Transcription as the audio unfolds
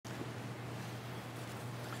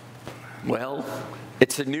Well,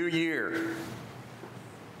 it's a new year.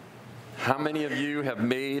 How many of you have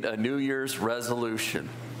made a New Year's resolution?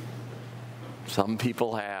 Some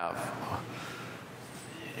people have.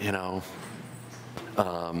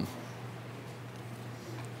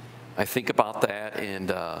 I think about that,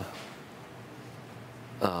 and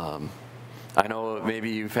I know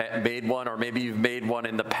maybe you've made one, or maybe you've made one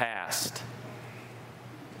in the past.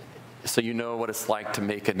 So you know what it's like to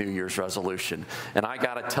make a New Year's resolution. And I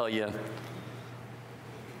got to tell you,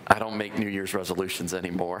 I don't make New Year's resolutions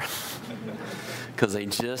anymore because they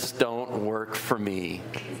just don't work for me.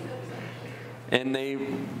 And they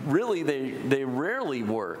rarely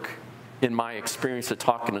work in my experience of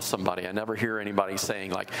talking to somebody. I never hear anybody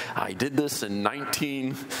saying, like, I did this in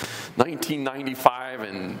 1995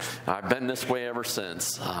 and I've been this way ever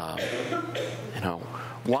since.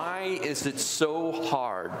 Why is it so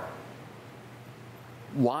hard?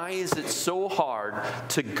 Why is it so hard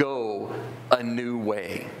to go a new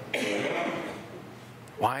way?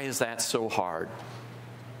 Why is that so hard?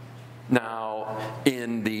 Now,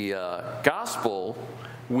 in the gospel,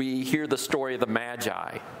 we hear the story of the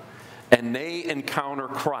Magi, and they encounter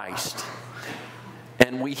Christ.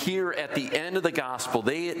 And we hear at the end of the gospel,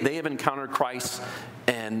 they have encountered Christ,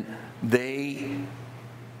 and they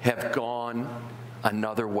have gone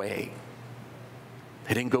another way.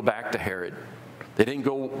 They didn't go back to Herod. They didn't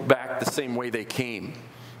go back the same way they came.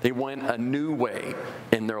 They went a new way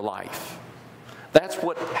in their life. That's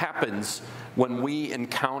what happens when we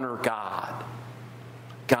encounter God.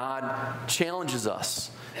 God challenges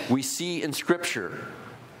us. We see in Scripture,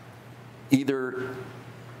 either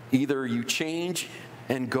you change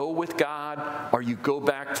and go with God, or you go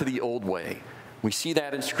back to the old way. We see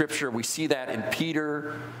that in Scripture. We see that in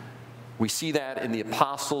Peter. We see that in the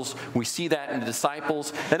apostles. We see that in the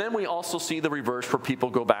disciples. And then we also see the reverse, where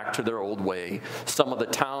people go back to their old way. Some of the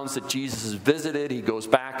towns that Jesus has visited, he goes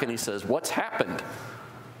back and he says, what's happened?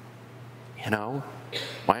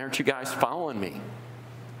 Why aren't you guys following me?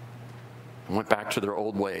 And went back to their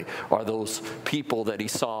old way. Or those people that he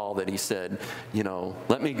saw that he said,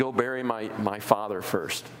 let me go bury my father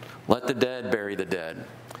first. Let the dead bury the dead.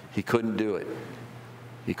 He couldn't do it.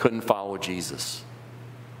 He couldn't follow Jesus.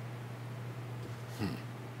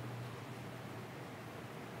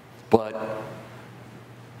 But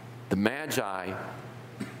the Magi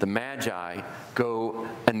go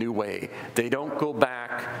a new way. They don't go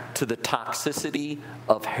back to the toxicity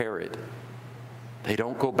of Herod. They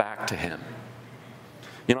don't go back to him.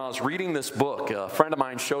 I was reading this book. A friend of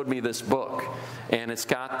mine showed me this book, and it's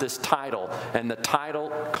got this title, and the title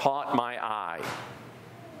caught my eye.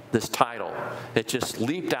 This title, it just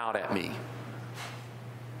leaped out at me.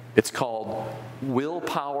 It's called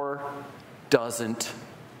Willpower Doesn't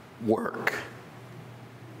Work.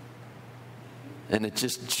 And it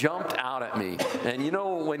just jumped out at me. And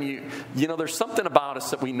when there's something about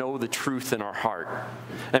us that we know the truth in our heart.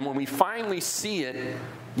 And when we finally see it,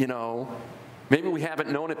 maybe we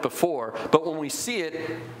haven't known it before, but when we see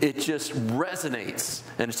it, it just resonates.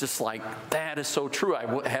 And it's just like, that is so true.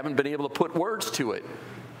 I haven't been able to put words to it.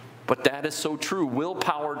 But that is so true.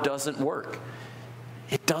 Willpower doesn't work.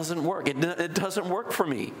 It doesn't work. It doesn't work for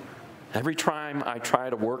me. Every time I try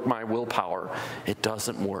to work my willpower, it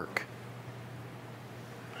doesn't work.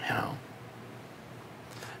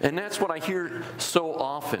 And that's what I hear so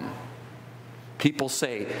often. People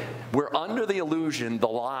say, we're under the illusion, the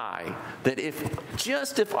lie, that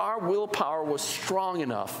if our willpower was strong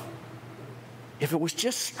enough, if it was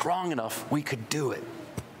just strong enough, we could do it.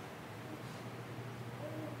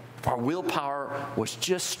 If our willpower was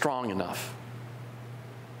just strong enough.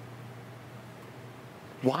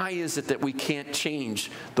 Why is it that we can't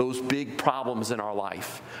change those big problems in our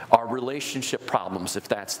life? Our relationship problems, if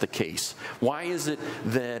that's the case. Why is it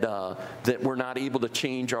that we're not able to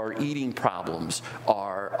change our eating problems,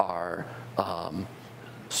 our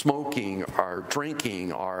smoking, our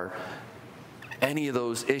drinking, our any of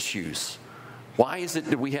those issues? Why is it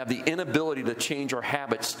that we have the inability to change our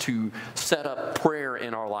habits to set up prayer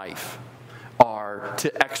in our life or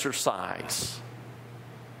to exercise?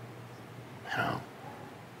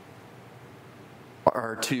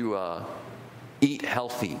 Or to eat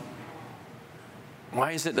healthy?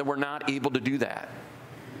 Why is it that we're not able to do that?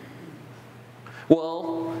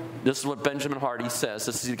 Well, this is what Benjamin Hardy says.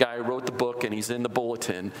 This is the guy who wrote the book, and he's in the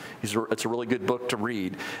bulletin. It's a really good book to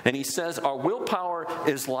read. And he says, our willpower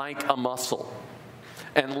is like a muscle.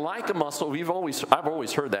 And like a muscle, I've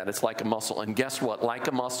always heard that. It's like a muscle. And guess what? Like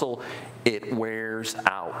a muscle, it wears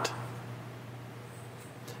out.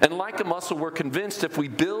 And like a muscle, we're convinced if we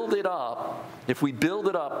build it up,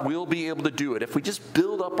 we'll be able to do it. If we just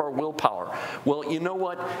build up our willpower. Well, you know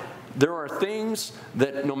what? There are things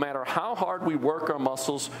that no matter how hard we work our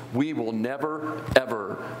muscles, we will never,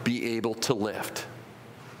 ever be able to lift.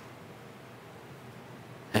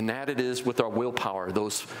 And that it is with our willpower,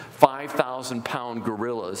 those 5,000-pound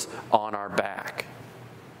gorillas on our back.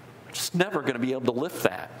 We're just never going to be able to lift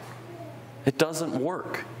that. It doesn't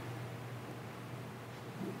work.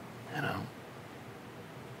 You know.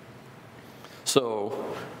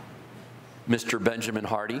 So, Mr. Benjamin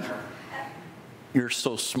Hardy, you're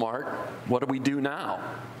so smart. What do we do now?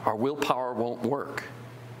 Our willpower won't work.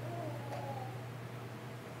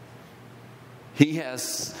 He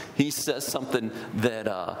says something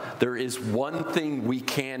that there is one thing we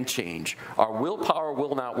can change. Our willpower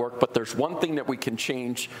will not work, but there's one thing that we can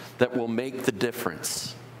change that will make the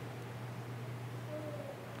difference.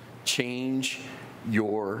 Change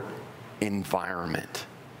your environment.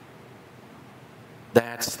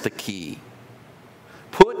 That's the key.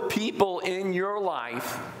 Put people in your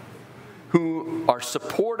life who are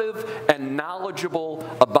supportive and knowledgeable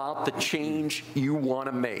about the change you want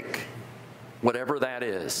to make, whatever that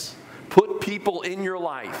is. Put people in your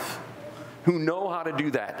life who know how to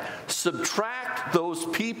do that. Subtract those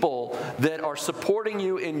people that are supporting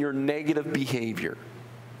you in your negative behavior.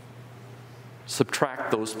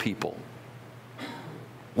 Subtract those people.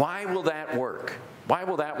 Why will that work? Why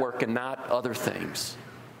will that work and not other things?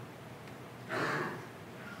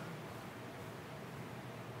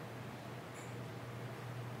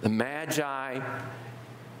 The Magi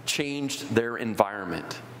changed their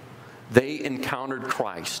environment. They encountered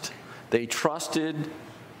Christ. They trusted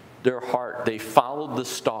their heart. They followed the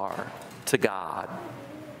star to God.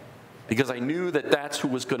 Because I knew that that's who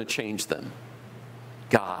was going to change them.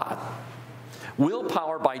 God.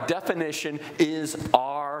 Willpower, by definition, is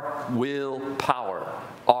our willpower.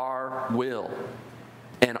 Our will.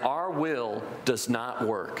 And our will does not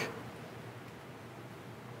work.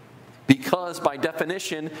 Because, by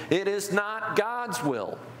definition, it is not God's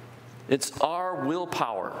will. It's our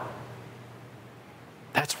willpower.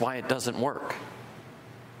 That's why it doesn't work.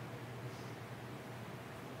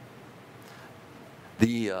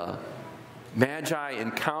 The Magi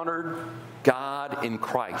encountered God in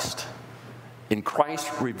Christ. And Christ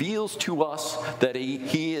reveals to us that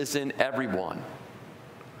He is in everyone.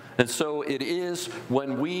 And so it is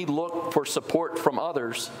when we look for support from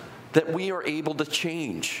others that we are able to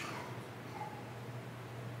change.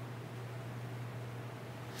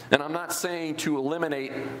 And I'm not saying to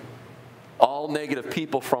eliminate all negative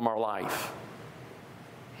people from our life.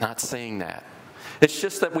 Not saying that. It's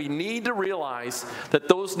just that we need to realize that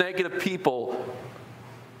those negative people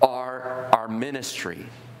are our ministry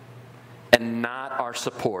and not our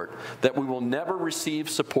support. That we will never receive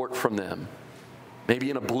support from them. Maybe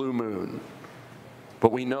in a blue moon.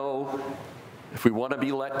 But we know if we want to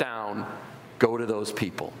be let down, go to those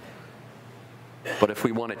people. But if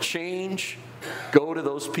we want to change, go to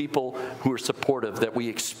those people who are supportive, that we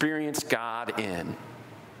experience God in.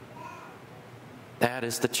 That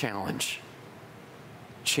is the challenge.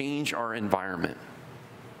 Change our environment.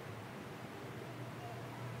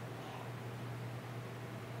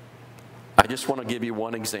 I just want to give you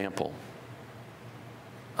one example.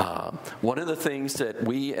 One of the things that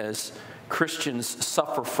we as Christians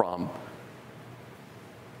suffer from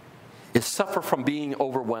being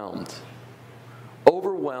overwhelmed.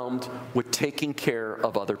 Overwhelmed with taking care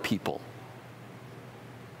of other people.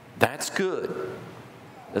 That's good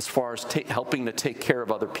as far as helping to take care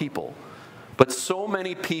of other people. But so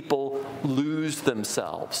many people lose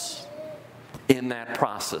themselves in that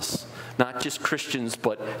process. Not just Christians,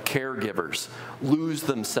 but caregivers lose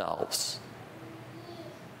themselves.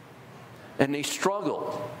 And they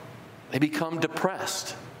struggle. They become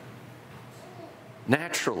depressed.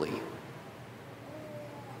 Naturally.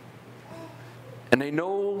 And they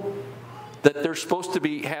know that they're supposed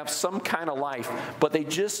to have some kind of life, but they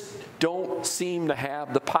just don't seem to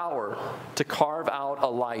have the power to carve out a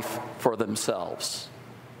life for themselves.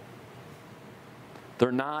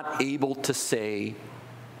 They're not able to say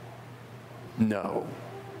no.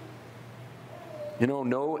 You know,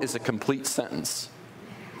 no is a complete sentence.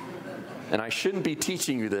 And I shouldn't be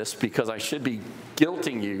teaching you this because I should be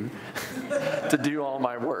guilting you to do all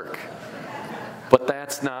my work. But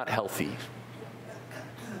that's not healthy.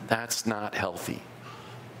 That's not healthy.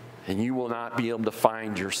 And you will not be able to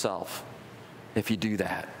find yourself if you do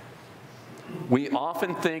that. We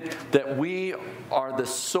often think that we have the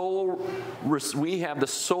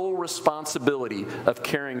sole responsibility of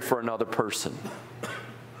caring for another person.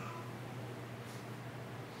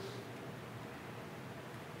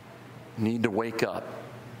 You need to wake up.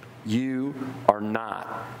 You are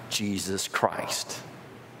not Jesus Christ.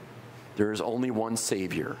 There is only one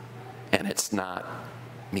Savior, and it's not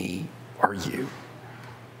me or you.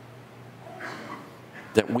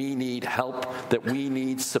 That we need help, that we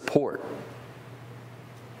need support.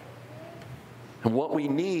 And what we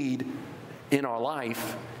need in our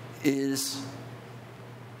life is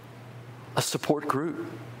a support group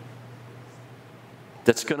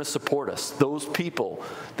that's going to support us. Those people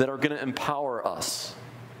that are going to empower us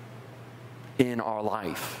in our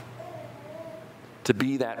life to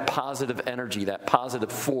be that positive energy, that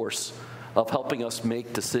positive force of helping us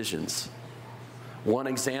make decisions. One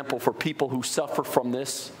example for people who suffer from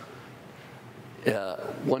this,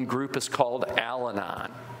 one group is called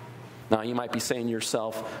Al-Anon. Now, you might be saying to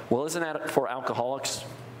yourself, well, isn't that for alcoholics?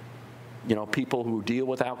 You know, people who deal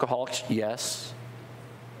with alcoholics? Yes.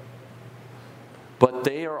 But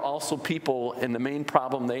they are also people, and the main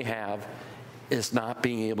problem they have is not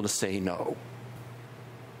being able to say no.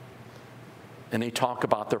 And they talk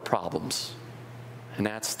about their problems. And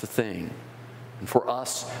that's the thing. And for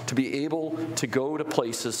us to be able to go to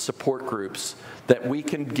places, support groups, that we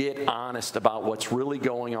can get honest about what's really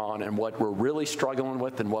going on and what we're really struggling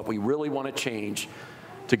with and what we really want to change,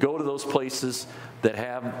 to go to those places that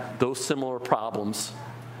have those similar problems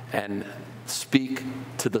and speak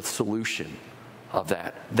to the solution of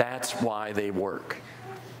that. That's why they work.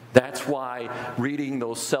 That's why reading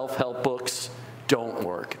those self-help books don't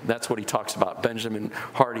work. That's what he talks about, Benjamin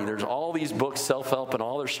Hardy. There's all these books, self-help, and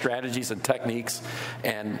all their strategies and techniques,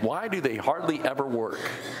 and why do they hardly ever work?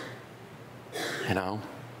 You know?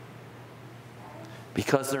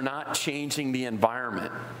 Because they're not changing the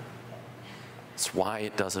environment. That's why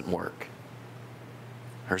it doesn't work.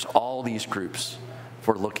 There's all these groups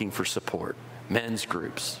for looking for support. Men's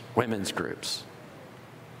groups, women's groups.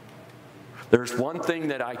 There's one thing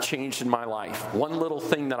that I changed in my life, one little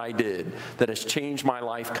thing that I did that has changed my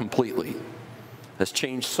life completely. Has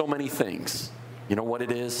changed so many things. You know what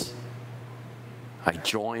it is? I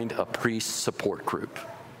joined a priest support group.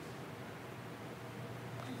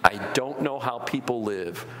 I don't know how people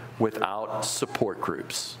live without support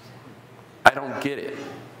groups. I don't get it.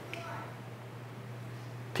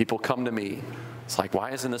 People come to me. It's like,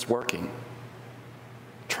 why isn't this working?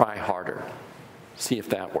 Try harder. See if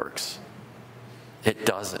that works. It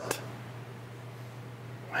doesn't.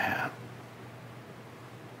 Man.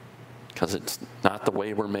 Because it's not the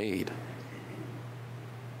way we're made.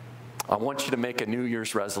 I want you to make a New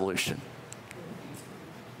Year's resolution.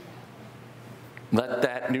 Let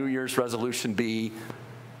that New Year's resolution be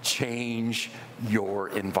change your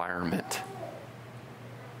environment.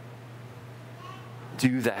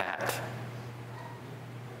 Do that.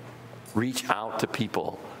 Reach out to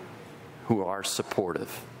people who are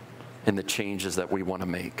supportive in the changes that we want to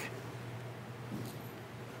make.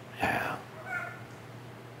 Yeah.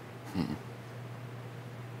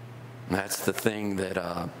 That's the thing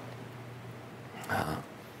that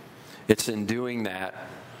it's in doing that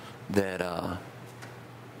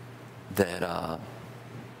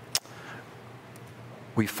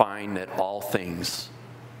we find that all things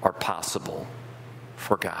are possible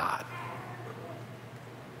for God.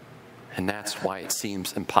 And that's why it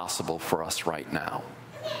seems impossible for us right now.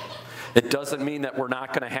 It doesn't mean that we're not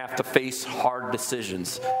going to have to face hard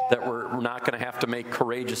decisions, that we're not going to have to make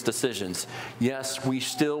courageous decisions. Yes, we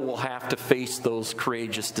still will have to face those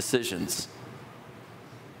courageous decisions.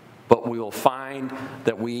 But we will find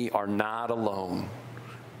that we are not alone.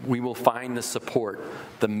 We will find the support,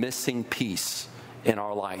 the missing piece in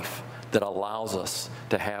our life that allows us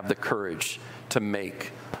to have the courage to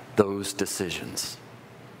make those decisions.